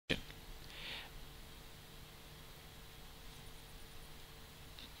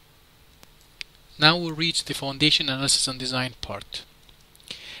Now we'll reach the foundation analysis and design part.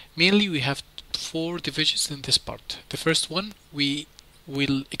 Mainly we have four divisions in this part. The first one, we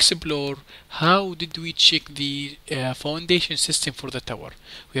will explore how did we check the foundation system for the tower.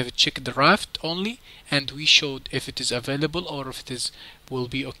 We have checked the raft only, and we showed if it is available or if it is will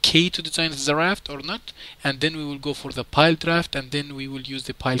be okay to design the raft or not, and then we will go for the pile draft, and then we will use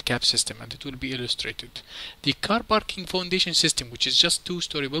the pile cap system, and it will be illustrated. The car parking foundation system, which is just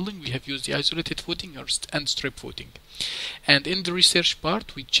two-story building, we have used the isolated footing and strip footing. And in the research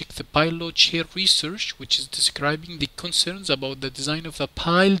part, we check the pile load share research, which is describing the concerns about the design of the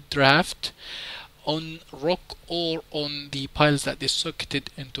pile draft on rock or on the piles that is socketed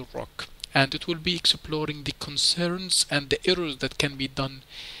into rock. And it will be exploring the concerns and the errors that can be done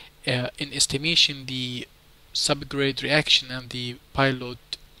in estimation the subgrade reaction and the pile load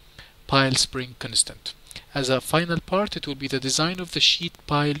pile spring constant. As a final part, it will be the design of the sheet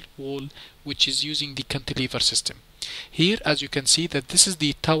pile wall, which is using the cantilever system. Here, as you can see, that this is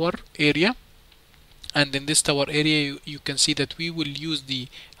the tower area, and in this tower area you can see that we will use the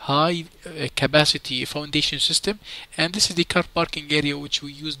high capacity foundation system, and this is the car parking area, which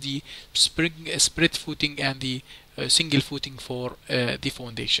we use the spread footing and the single footing for the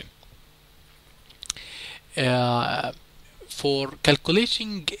foundation. For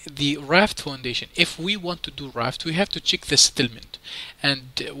calculating the raft foundation, if we want to do raft, we have to check the settlement, and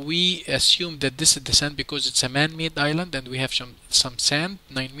we assume that this is the sand because it's a man-made island and we have some sand,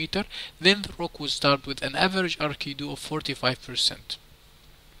 9 meter. Then the rock will start with an average RQD of 45%.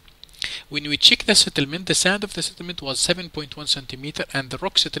 When we check the settlement, the sand of the settlement was 7.1 centimeter and the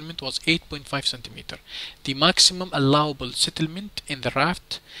rock settlement was 8.5 centimeter. The maximum allowable settlement in the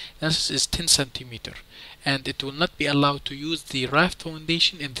raft is 10 centimeter, and it will not be allowed to use the raft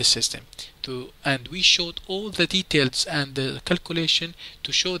foundation in the system. And we showed all the details and the calculation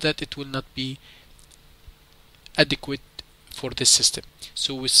to show that it will not be adequate for this system.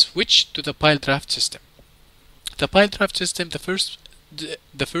 So we switch to the pile draft system. The pile draft system, the first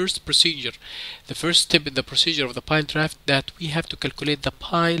procedure, the first step in the procedure of the pile draft, that we have to calculate the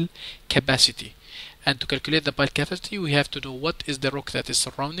pile capacity. And to calculate the pile capacity, we have to know what is the rock that is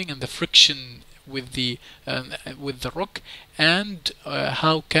surrounding and the friction with the rock, and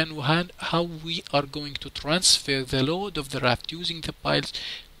how we are going to transfer the load of the raft using the piles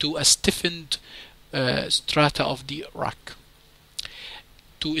to a stiffened strata of the rock.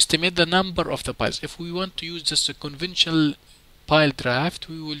 To estimate the number of the piles, if we want to use just a conventional pile draft,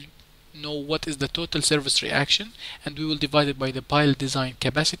 we will know what is the total surface reaction, and we will divide it by the pile design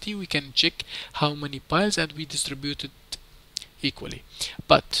capacity. We can check how many piles, and we distribute it equally.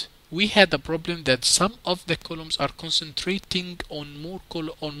 But we had a problem that some of the columns are concentrating on more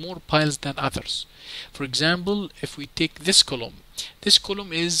piles than others. For example, if we take this column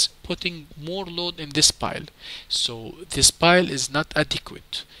is putting more load in this pile, so this pile is not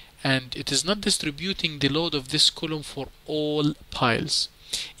adequate, and it is not distributing the load of this column for all piles,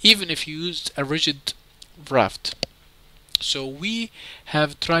 even if you used a rigid raft. So we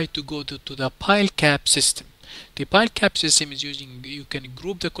have tried to go to the pile cap system. The pile cap system is using, you can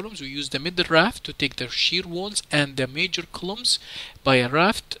group the columns. We use the middle raft to take the shear walls and the major columns by a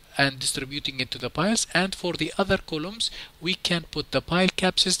raft and distributing it to the piles, and for the other columns we can put the pile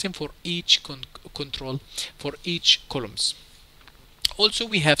cap system for each control for each columns. Also,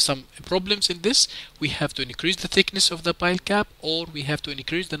 we have some problems in this. We have to increase the thickness of the pile cap, or we have to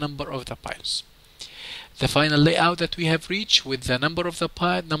increase the number of the piles. The final layout that we have reached with the number of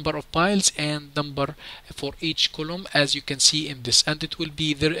piles and number for each column, as you can see in this, and it will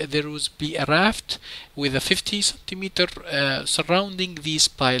be there will be a raft with a 50 centimeter surrounding these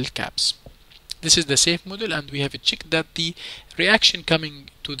pile caps. This is the safe model, and we have checked that the reaction coming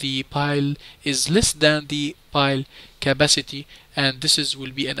to the pile is less than the pile capacity, and this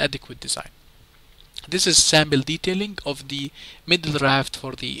will be an adequate design. This is sample detailing of the middle raft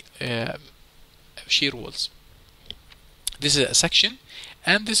for the shear walls. This is a section,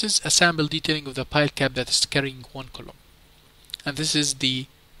 and this is a sample detailing of the pile cap that is carrying one column, and this is the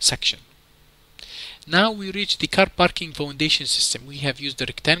section. Now we reach the car parking foundation system. We have used the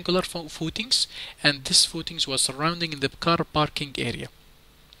rectangular footings, and this footings was surrounding the car parking area.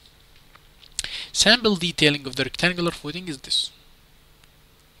 Sample detailing of the rectangular footing is this.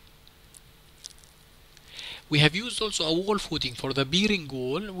 We have used also a wall footing for the bearing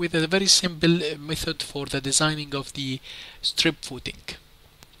wall with a very simple method for the designing of the strip footing.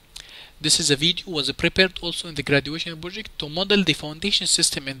 This is a video was prepared also in the graduation project to model the foundation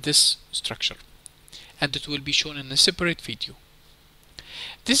system in this structure, and it will be shown in a separate video.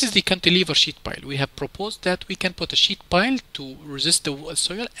 This is the cantilever sheet pile. We have proposed that we can put a sheet pile to resist the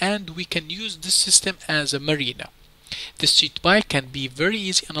soil, and we can use this system as a marina. This sheet pile can be very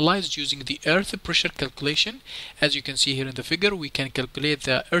easily analyzed using the earth pressure calculation. As you can see here in the figure, we can calculate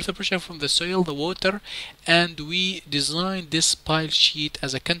the earth pressure from the soil, the water, and we design this pile sheet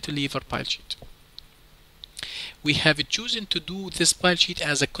as a cantilever pile sheet. We have chosen to do this pile sheet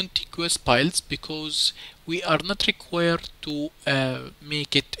as a contiguous piles because we are not required to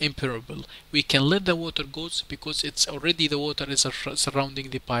make it impermeable. We can let the water go because it's already the water is surrounding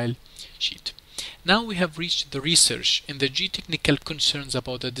the pile sheet. Now we have reached the research and the geotechnical concerns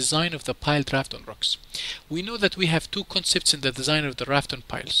about the design of the piled raft on rocks. We know that we have two concepts in the design of the raft on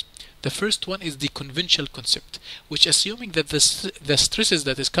piles. The first one is the conventional concept, which assuming that the stresses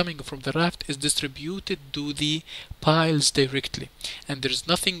that is coming from the raft is distributed to the piles directly, and there is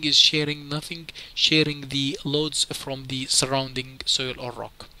nothing sharing the loads from the surrounding soil or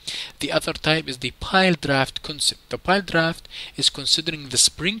rock. The other type is the piled raft concept. The piled raft is considering the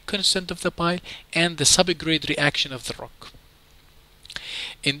spring constant of the pile and the subgrade reaction of the rock.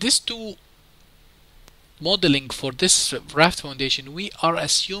 In these two modeling for this raft foundation, we are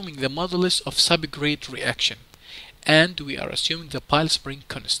assuming the modulus of subgrade reaction, and we are assuming the pile spring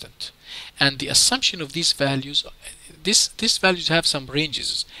constant. And the assumption of these values, these values have some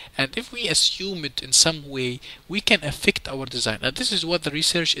ranges, and if we assume it in some way, we can affect our design. And this is what the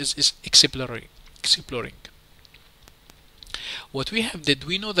research is exploring. What we have did,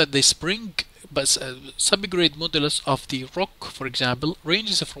 we know that the spring subgrade modulus of the rock, for example,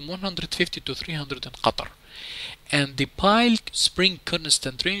 ranges from 150 to 300 in Qatar, and the pile spring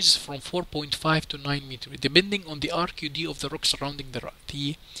constant ranges from 4.5 to 9 meters, depending on the RQD of the rock surrounding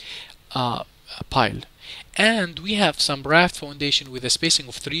the pile. And we have some raft foundation with a spacing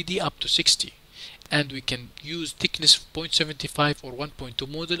of 3D up to 60, and we can use thickness 0.75 or 1.2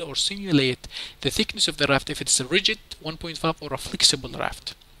 model, or simulate the thickness of the raft if it's a rigid 1.5 or a flexible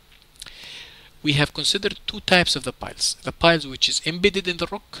raft. We have considered two types of the piles. The piles which is embedded in the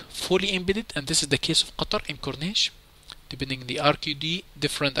rock, fully embedded, and this is the case of Qatar and Corniche. Depending on the RQD,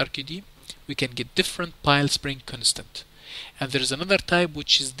 different RQD, we can get different pile spring constant. And there is another type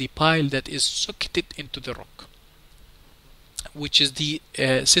which is the pile that is socketed into the rock, which is the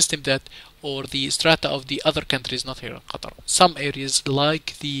system that, or the strata of the other countries, not here in Qatar. Some areas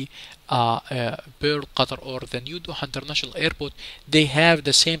like the Pearl, Qatar, or the New Doha International Airport, they have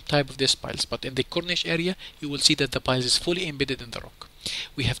the same type of these piles, but in the Corniche area you will see that the piles is fully embedded in the rock.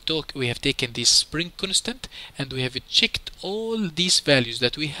 We have taken this spring constant, and we have checked all these values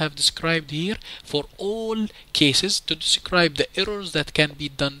that we have described here for all cases to describe the errors that can be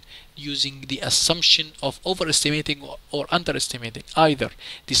done using the assumption of overestimating or underestimating either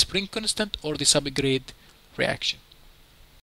the spring constant or the subgrade reaction.